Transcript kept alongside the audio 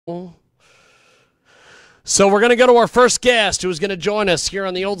So we're going to go to our first guest who's going to join us here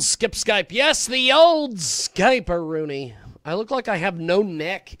on the old Skip Skype. Yes, the old Skyper, Rooney. I look like I have no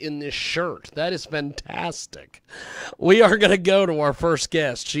neck in this shirt. That is fantastic. We are going to go to our first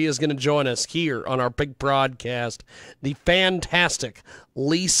guest. She is going to join us here on our big broadcast. The fantastic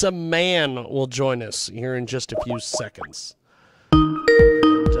Lisa Mann will join us here in just a few seconds.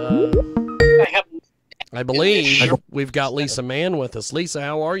 I believe we've got Lisa Mann with us. Lisa,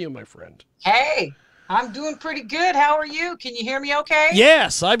 how are you, my friend? Hey, I'm doing pretty good. How are you? Can you hear me okay?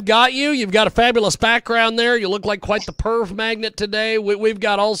 Yes, I've got you. You've got a fabulous background there. You look like quite the perv magnet today. We've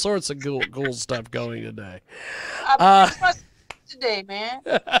got all sorts of cool stuff going today. Today, man.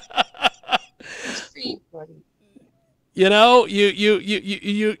 You know,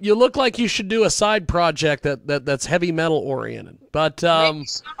 you look like you should do a side project that's heavy metal oriented. But Maybe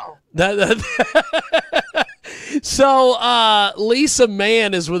so. So Lisa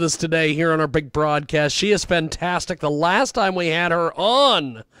Mann is with us today here on our big broadcast. She is fantastic. The last time we had her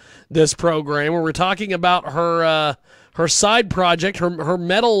on this program, we were talking about her side project, her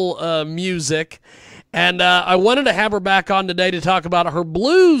metal music, and I wanted to have her back on today to talk about her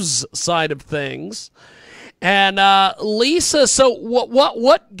blues side of things. And Lisa, so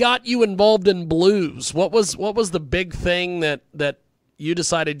what got you involved in blues? What was the big thing that you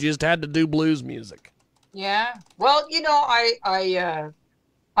decided you just had to do blues music? Yeah. Well, you know, I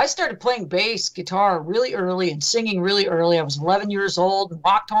started playing bass guitar really early and singing really early. I was 11 years old and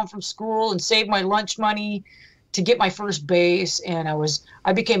walked home from school and saved my lunch money to get my first bass. And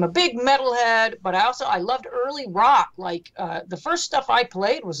I became a big metalhead, but I loved early rock. Like the first stuff I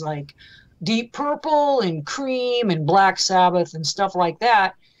played was like Deep Purple and Cream and Black Sabbath and stuff like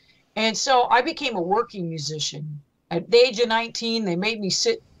that. And so I became a working musician. At the age of 19, they made me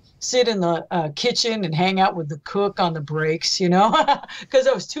sit in the kitchen and hang out with the cook on the breaks, you know, because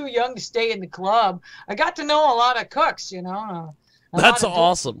I was too young to stay in the club. I got to know a lot of cooks, you know. That's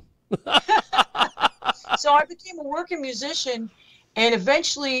awesome. So I became a working musician, and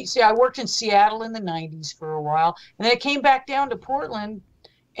eventually, I worked in Seattle in the 90s for a while, and then I came back down to Portland,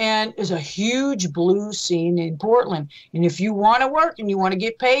 and there's a huge blues scene in Portland. And if you want to work and you want to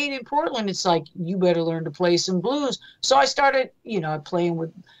get paid in Portland, it's like, you better learn to play some blues. So I started, playing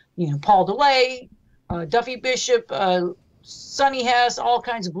with, Paul DeLay, Duffy Bishop, Sonny Hess, all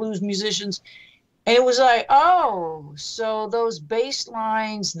kinds of blues musicians. And it was like, oh, so those bass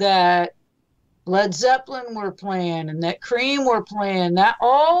lines that Led Zeppelin were playing and that Cream were playing,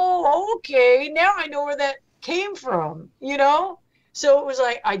 okay, now I know where that came from, So it was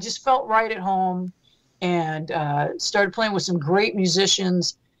like, I just felt right at home and started playing with some great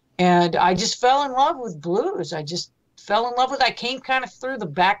musicians. And I just fell in love with blues. I just fell in love with it. I came kind of through the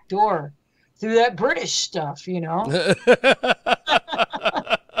back door, through that British stuff, It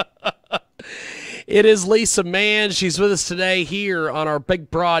is Lisa Mann. She's with us today here on our big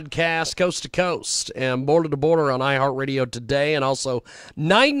broadcast, coast to coast and border to border on iHeartRadio today, and also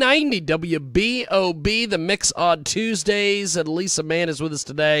 990 WBOB, the Mix Odd Tuesdays. And Lisa Mann is with us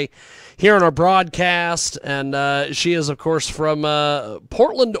today here on our broadcast, and she is, of course, from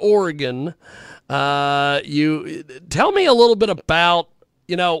Portland, Oregon. You tell me a little bit about,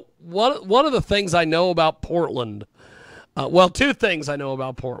 one of the things I know about Portland. Well, two things I know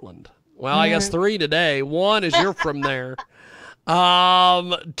about Portland. Well, I guess three today. One is you're from there.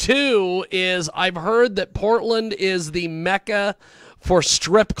 Two is I've heard that Portland is the mecca for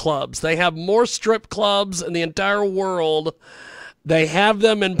strip clubs. They have more strip clubs in the entire world. They have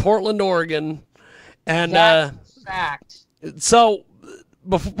them in Portland, Oregon. And that's a fact. So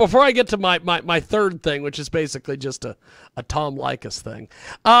before I get to my third thing, which is basically just a Tom Likas thing,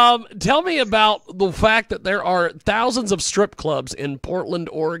 tell me about the fact that there are thousands of strip clubs in Portland,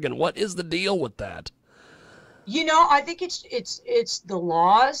 Oregon. What is the deal with that? I think it's the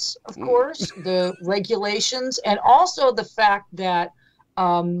laws, of course, the regulations, and also the fact that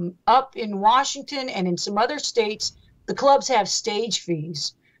up in Washington and in some other states, the clubs have stage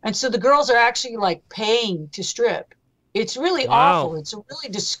fees. And so the girls are actually like paying to strip. It's really awful. It's a really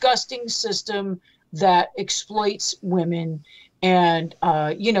disgusting system that exploits women. And,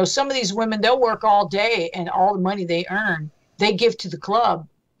 some of these women, they'll work all day and all the money they earn, they give to the club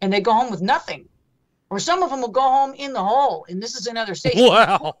and they go home with nothing. Or some of them will go home in the hole. And this is another state.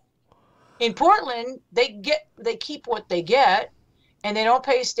 Wow. In Portland, they keep what they get and they don't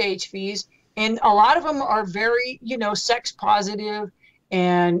pay stage fees. And a lot of them are very, sex positive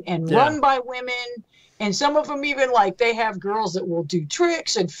and run by women. And some of them even they have girls that will do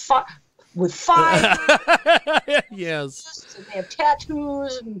tricks and with fire. Yes. And they have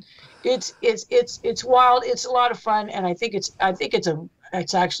tattoos, and it's wild. It's a lot of fun, and I think it's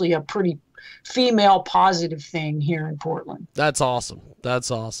it's actually a pretty female positive thing here in Portland. That's awesome.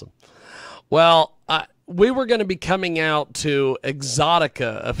 That's awesome. Well, we were going to be coming out to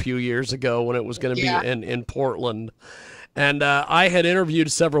Exotica a few years ago when it was going to be in Portland. And I had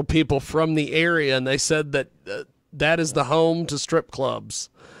interviewed several people from the area, and they said that that is the home to strip clubs.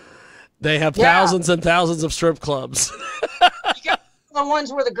 They have thousands and thousands of strip clubs. You got the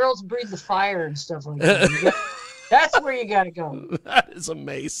ones where the girls breathe the fire and stuff like that. That's where you got to go. That is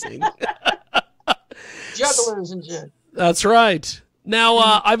amazing. Jugglers and shit. That's right.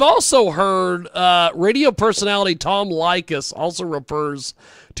 Now, I've also heard radio personality Tom Likas also refers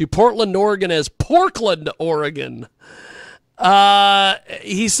to Portland, Oregon as Portland, Oregon.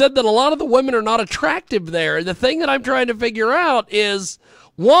 He said that a lot of the women are not attractive there. The thing that I'm trying to figure out is,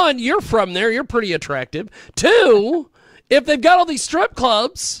 one, you're from there. You're pretty attractive. Two, if they've got all these strip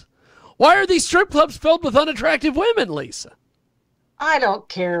clubs, why are these strip clubs filled with unattractive women, Lisa? I don't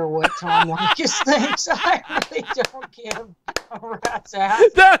care what Tom Likas thinks. I really don't give a rat's ass.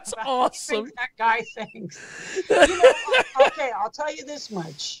 That's awesome. That guy thinks. Okay, I'll tell you this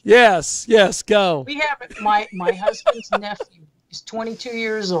much. Yes, go. We have my husband's nephew is 22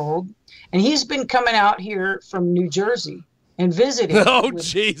 years old, and he's been coming out here from New Jersey and visiting. Oh,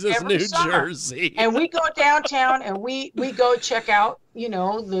 Jesus, New Jersey. And we go downtown and we go check out,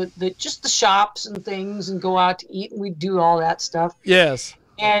 the just the shops and things, and go out to eat, and we do all that stuff. Yes.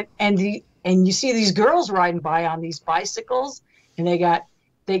 And you see these girls riding by on these bicycles, and they got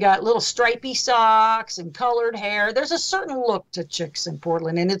little stripy socks and colored hair. There's a certain look to chicks in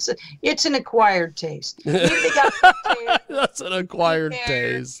Portland, and it's an acquired taste. They got that's an acquired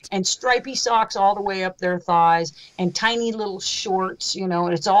taste. And stripy socks all the way up their thighs, and tiny little shorts, and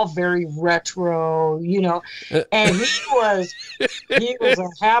it's all very retro, And he was a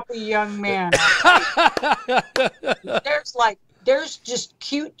happy young man. There's just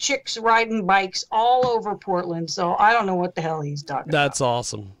cute chicks riding bikes all over Portland, so I don't know what the hell he's talking about. That's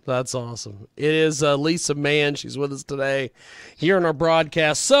awesome. That's awesome. It is Lisa Mann. She's with us today here in our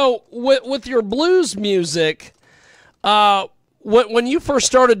broadcast. So with your blues music, when you first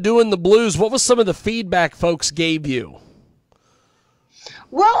started doing the blues, what was some of the feedback folks gave you?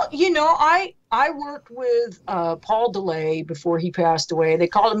 Well, I worked with Paul DeLay before he passed away. They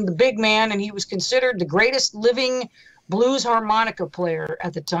called him the big man, and he was considered the greatest living blues harmonica player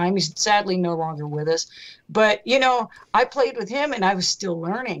at the time. He's sadly no longer with us. But, I played with him and I was still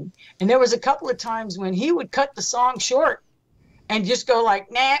learning. And there was a couple of times when he would cut the song short and just go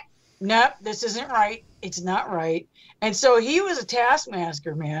like, nope, this isn't right. It's not right. And so he was a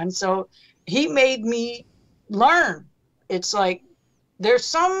taskmaster, man. So he made me learn. It's like, there's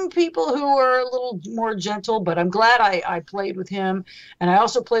some people who are a little more gentle, but I'm glad I played with him. And I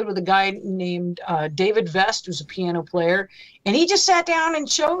also played with a guy named David Vest, who's a piano player. And he just sat down and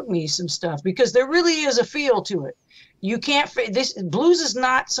showed me some stuff, because there really is a feel to it. You can't, this blues is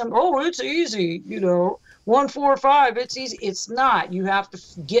not it's easy, 1, 4, 5, it's easy. It's not. You have to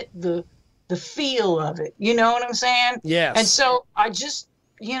get the feel of it. You know what I'm saying? Yes. And so I just,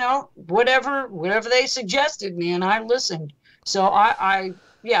 whatever they suggested, man, I listened. So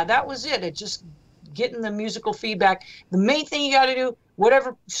that was it. It just getting the musical feedback. The main thing you got to do,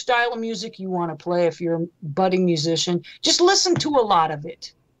 whatever style of music you want to play, if you're a budding musician, just listen to a lot of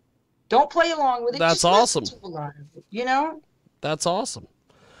it. Don't play along with it. That's just awesome. Listen to a lot of it, That's awesome.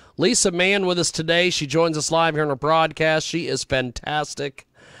 Lisa Mann with us today. She joins us live here on our broadcast. She is fantastic.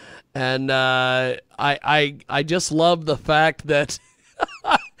 And I just love the fact that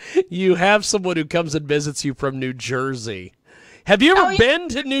you have someone who comes and visits you from New Jersey. Have you ever been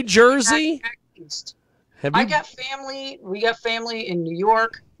to New Jersey? I got family. We got family in New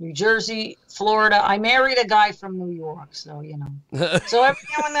York, New Jersey, Florida. I married a guy from New York, so So every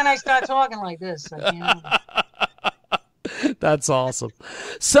now and then I start talking like this. That's awesome.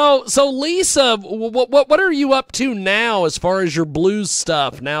 So Lisa, what are you up to now as far as your blues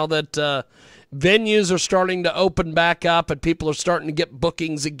stuff? Now that venues are starting to open back up and people are starting to get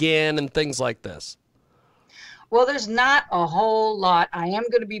bookings again and things like this. Well, there's not a whole lot. I am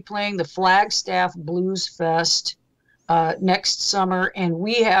going to be playing the Flagstaff Blues Fest next summer, and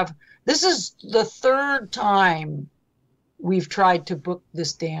this is the third time we've tried to book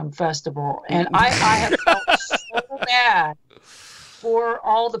this damn festival, and I have felt so bad for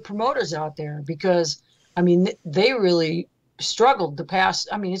all the promoters out there, because, they really struggled the past.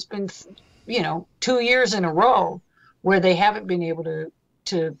 It's been, 2 years in a row where they haven't been able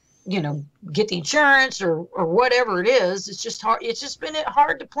to get the insurance or whatever it is. It's just hard. It's just been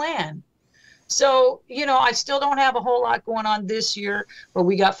hard to plan. So, I still don't have a whole lot going on this year, but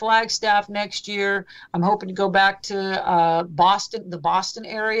we got Flagstaff next year. I'm hoping to go back to Boston, the Boston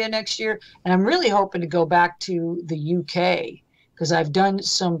area next year. And I'm really hoping to go back to the UK because I've done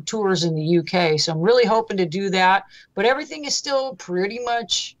some tours in the UK. So I'm really hoping to do that. But everything is still pretty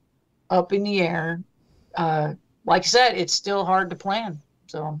much up in the air. Like I said, it's still hard to plan.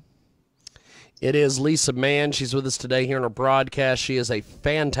 So. It is Lisa Mann. She's with us today here in our broadcast. She is a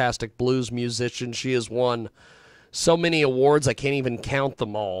fantastic blues musician. She has won so many awards, I can't even count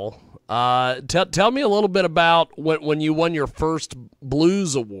them all. Tell me a little bit about when you won your first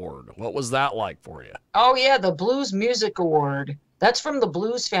blues award. What was that like for you? Oh, yeah, the Blues Music Award. That's from the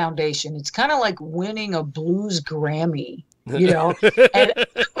Blues Foundation. It's kind of like winning a blues Grammy, And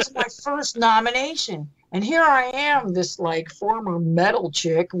that was my first nomination. And here I am, this like former metal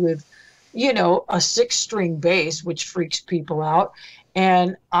chick with a 6-string bass, which freaks people out.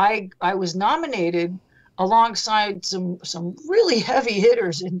 And I was nominated alongside some really heavy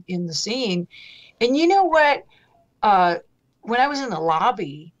hitters in the scene. And you know what? When I was in the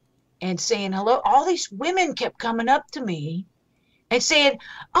lobby and saying hello, all these women kept coming up to me and saying,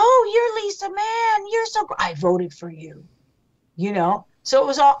 "Oh, you're Lisa Mann. You're so I voted for you." So it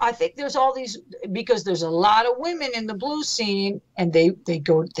was all, I think there's all these, because there's a lot of women in the blues scene, and they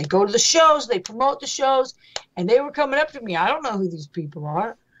go to the shows, they promote the shows, and they were coming up to me. I don't know who these people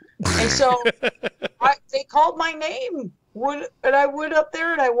are. And so they called my name, and I went up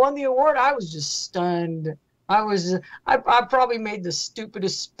there and I won the award. I was just stunned. I probably made the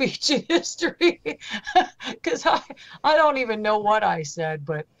stupidest speech in history because I don't even know what I said,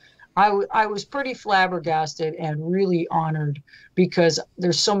 but I was pretty flabbergasted and really honored because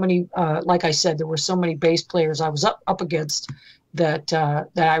there's so many, like I said, there were so many bass players I was up against that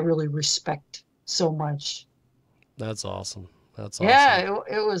I really respect so much. That's awesome. That's awesome. Yeah,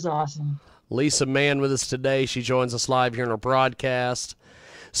 it was awesome. Lisa Mann with us today. She joins us live here in our broadcast.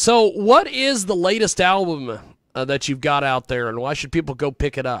 So what is the latest album that you've got out there, and why should people go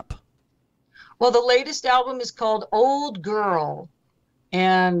pick it up? Well, the latest album is called Old Girl.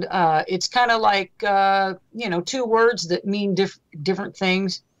 And it's kind of like, 2 words that mean different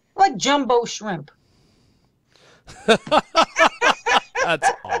things, like jumbo shrimp. That's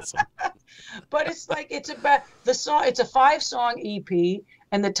awesome. But it's about the song. It's a 5-song EP,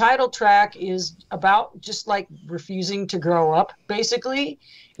 and the title track is about just like refusing to grow up, basically.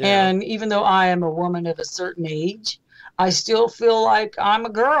 Yeah. And even though I am a woman of a certain age, I still feel like I'm a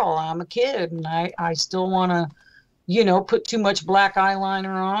girl. I'm a kid, and I still want to put too much black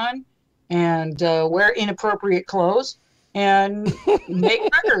eyeliner on and wear inappropriate clothes and make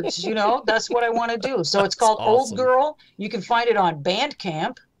records. That's what I want to do. So it's called Old Girl. You can find it on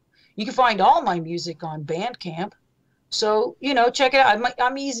Bandcamp. You can find all my music on Bandcamp. So, check it out.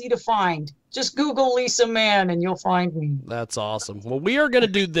 I'm easy to find. Just Google Lisa Mann and you'll find me. That's awesome. Well, we are going to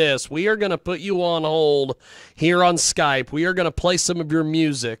do this. We are going to put you on hold here on Skype. We are going to play some of your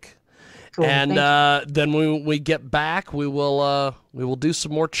music. Cool. And then when we get back, we will do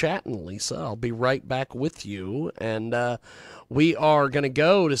some more chatting, Lisa. I'll be right back with you. And we are going to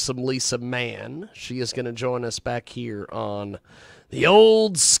go to some Lisa Mann. She is going to join us back here on the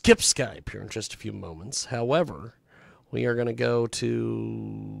old Skip Skype here in just a few moments. However, we are going to go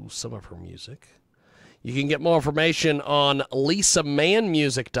to some of her music. You can get more information on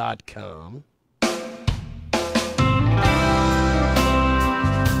lisamannmusic.com.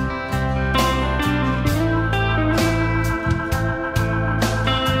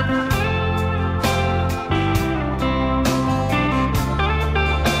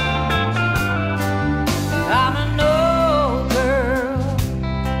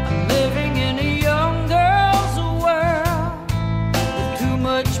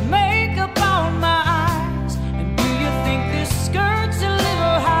 Makeup on my eyes, and do you think this skirt's a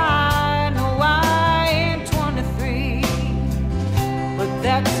little high? No,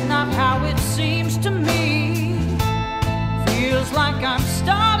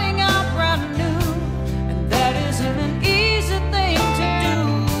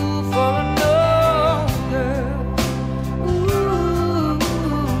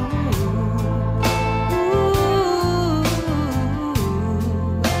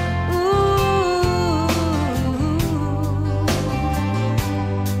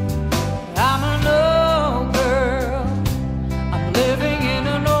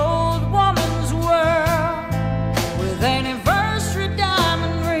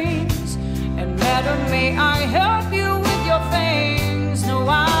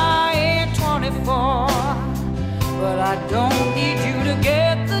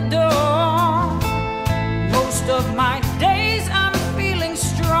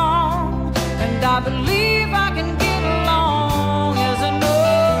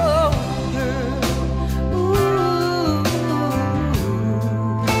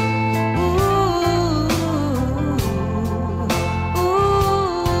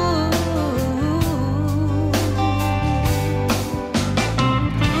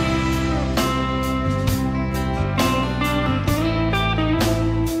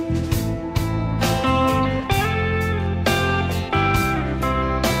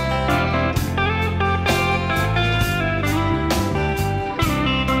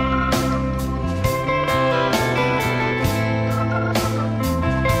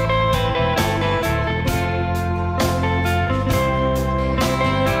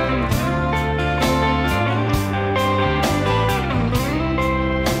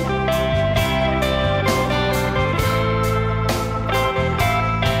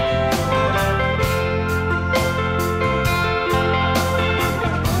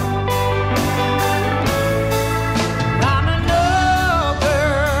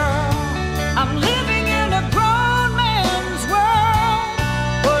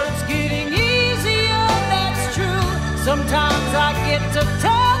 get to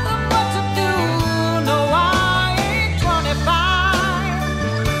tell them what to do. No, I ain't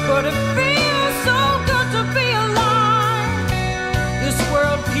 25, but it feels so good to be alive. This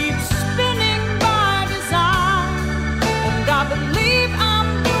world keeps spinning by design, and I believe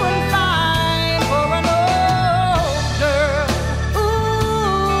I'm doing fine for an old girl.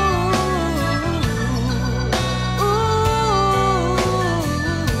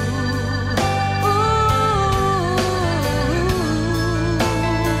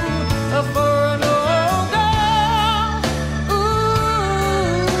 For an old girl,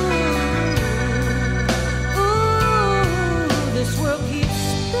 this world keeps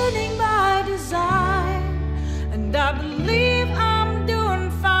spinning by design, and I believe I'm doing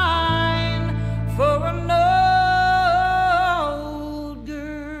fine for an old girl.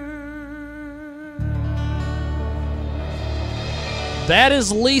 That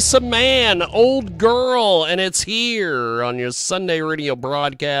is Lisa Mann, Old Girl, and it's here on your Sunday radio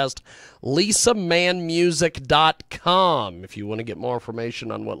broadcast, lisamannmusic.com. If you want to get more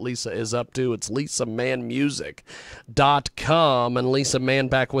information on what Lisa is up to, it's lisamannmusic.com. And Lisa Mann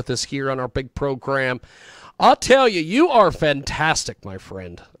back with us here on our big program. I'll tell you, you are fantastic, my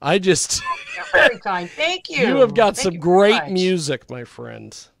friend. You're very kind. Thank you. You have got Thank some you very great much. music, my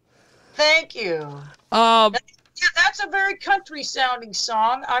friend. Thank you. Yeah, that's a very country-sounding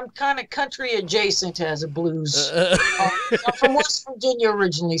song. I'm kind of country adjacent as a blues. I'm from West Virginia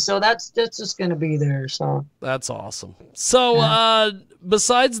originally, so that's just going to be there. So that's awesome. So,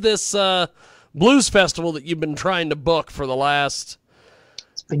 besides this blues festival that you've been trying to book for the last,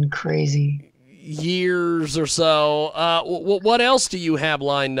 it's been crazy years or so, what else do you have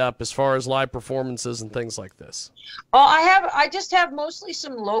lined up as far as live performances and things like this? Oh, I just have mostly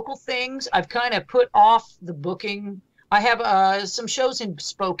some local things. I've kind of put off the booking. I have some shows in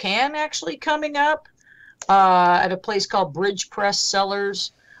Spokane actually coming up at a place called Bridge Press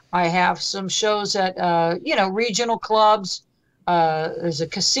Cellars. I have some shows at regional clubs. There's a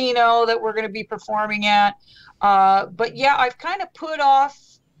casino that we're going to be performing at. But yeah, I've kind of put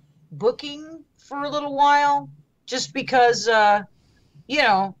off booking for a little while just because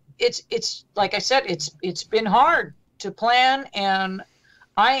it's like I said, it's been hard to plan, and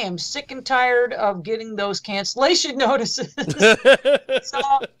I am sick and tired of getting those cancellation notices. So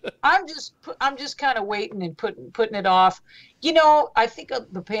I'm just kind of waiting and putting it off. I think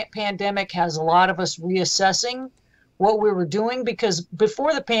the pandemic has a lot of us reassessing what we were doing, because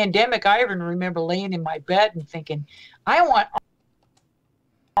before the pandemic, I even remember laying in my bed and thinking, I want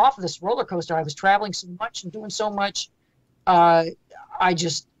off this roller coaster. I was traveling so much and doing so much. I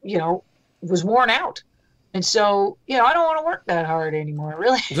just, was worn out. And so, I don't want to work that hard anymore,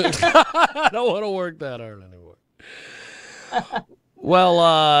 really. I don't want to work that hard anymore. Well,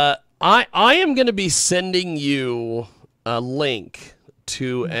 I am going to be sending you a link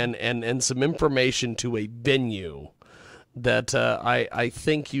to and some information to a venue that I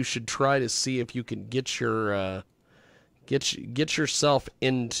think you should try to see if you can get yourself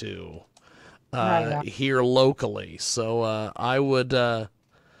into here locally. So I would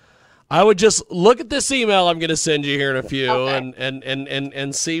just look at this email I'm going to send you here in a few, okay,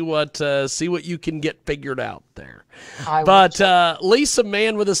 and see what you can get figured out there. But Lisa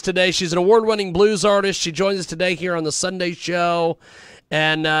Mann with us today. She's an award-winning blues artist. She joins us today here on the Sunday show,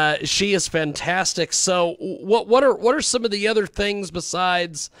 and she is fantastic. So what are some of the other things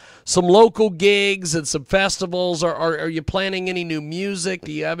besides some local gigs and some festivals? Are you planning any new music?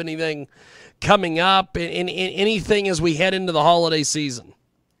 Do you have anything coming up? Anything as we head into the holiday season?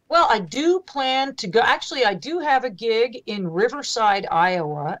 Well, I do plan to go. Actually, I do have a gig in Riverside,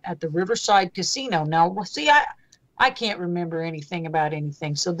 Iowa at the Riverside Casino. Now, see, I can't remember anything about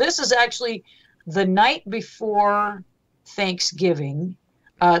anything. So this is actually the night before Thanksgiving.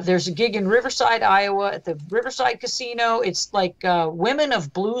 There's a gig in Riverside, Iowa at the Riverside Casino. It's like Women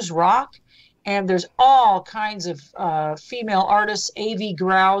of Blues Rock. And there's all kinds of female artists. A.V.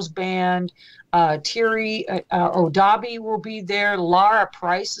 Grau's band, Thierry Odabi will be there. Lara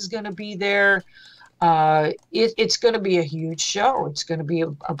Price is going to be there. It's going to be a huge show. It's going to be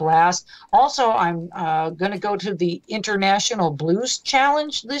a blast. Also, I'm going to go to the International Blues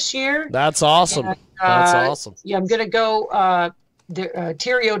Challenge this year. That's awesome. And, that's awesome. Yeah, I'm going to go.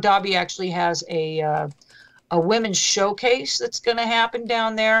 Thierry Odabi actually has a women's showcase that's going to happen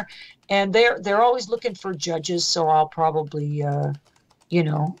down there. And they're always looking for judges, so I'll probably,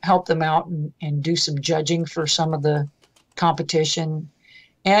 help them out and do some judging for some of the competition,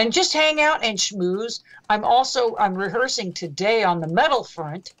 and just hang out and schmooze. I'm rehearsing today on the metal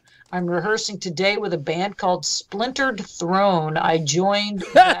front. I'm rehearsing today with a band called Splintered Throne. I joined.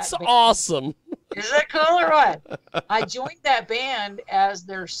 That's awesome. Is that cool or what? I joined that band as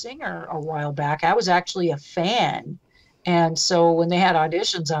their singer a while back. I was actually a fan. And so when they had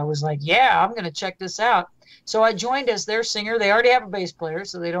auditions, I was like, yeah, I'm going to check this out. So I joined as their singer. They already have a bass player,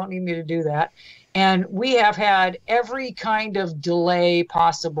 so they don't need me to do that. And we have had every kind of delay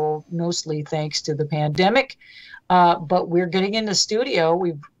possible, mostly thanks to the pandemic. But we're getting in the studio.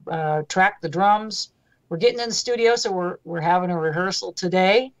 We've tracked the drums. We're getting in the studio, so we're having a rehearsal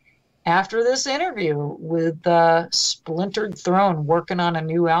today after this interview with Splintered Throne, working on a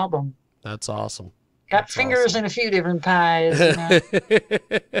new album. That's awesome. Got fingers in a few different pies. You know?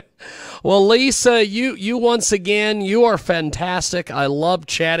 Well, Lisa, you once again, you are fantastic. I love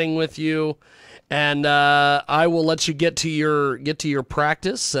chatting with you, and I will let you get to your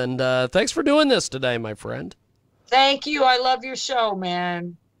practice. And thanks for doing this today, my friend. Thank you. I love your show,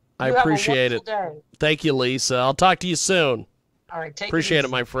 man. I appreciate it. Day. Thank you, Lisa. I'll talk to you soon. All right, appreciate it,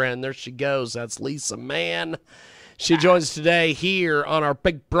 my friend. There she goes. That's Lisa Mann. She joins us today here on our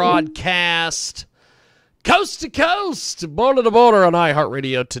big broadcast. Coast to coast, border to border on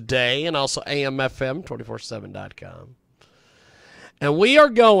iHeartRadio today, and also AMFM247.com. And we are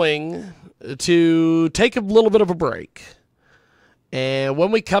going to take a little bit of a break. And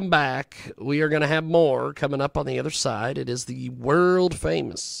when we come back, we are going to have more coming up on the other side. It is the world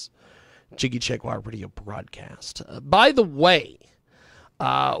famous Jiggy Jaguar radio broadcast. By the way,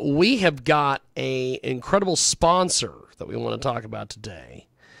 we have got an incredible sponsor that we want to talk about today.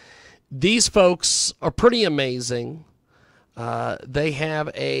 These folks are pretty amazing. They have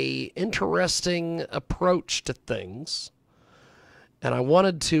an interesting approach to things, and I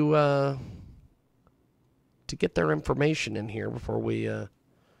wanted to get their information in here before we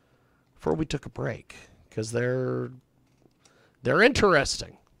took a break, because they're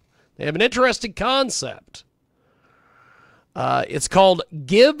interesting. They have an interesting concept. It's called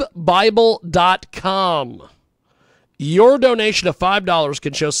GiveBible.com. Your donation of $5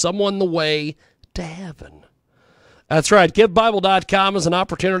 can show someone the way to heaven. That's right. GiveBible.com is an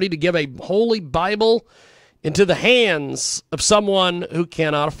opportunity to give a holy Bible into the hands of someone who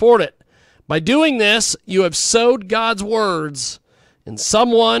cannot afford it. By doing this, you have sowed God's words in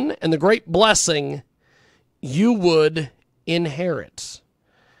someone and the great blessing you would inherit.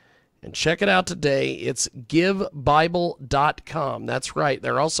 And check it out today. It's GiveBible.com. That's right.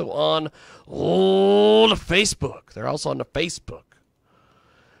 They're also on the Facebook. They're also on the Facebook.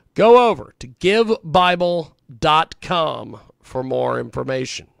 Go over to GiveBible.com for more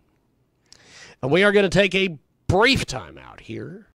information. And we are going to take a brief time out here.